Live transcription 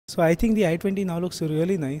So I think the i20 now looks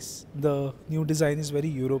really nice. The new design is very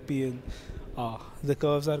European. The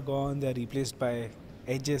curves are gone; they are replaced by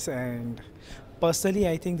edges. And personally,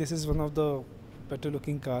 I think this is one of the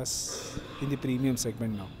better-looking cars in the premium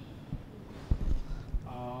segment now.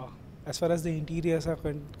 Uh, as far as the interiors are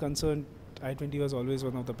concerned, i20 was always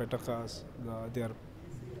one of the better cars. They are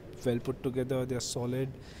well put together. They are solid,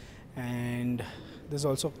 and there's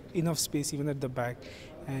also enough space even at the back.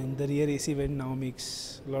 And the rear AC vent now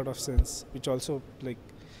makes a lot of sense. Which also, like,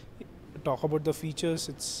 talk about the features,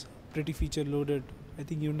 it's pretty feature loaded. I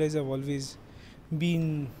think Hyundai's have always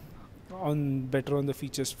been on better on the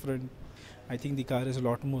features front. I think the car is a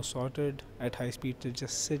lot more sorted. At high speed, it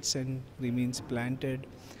just sits and remains planted.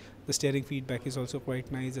 The steering feedback is also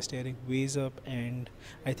quite nice. The steering weighs up, and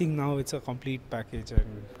I think now it's a complete package,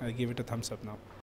 and I give it a thumbs up now.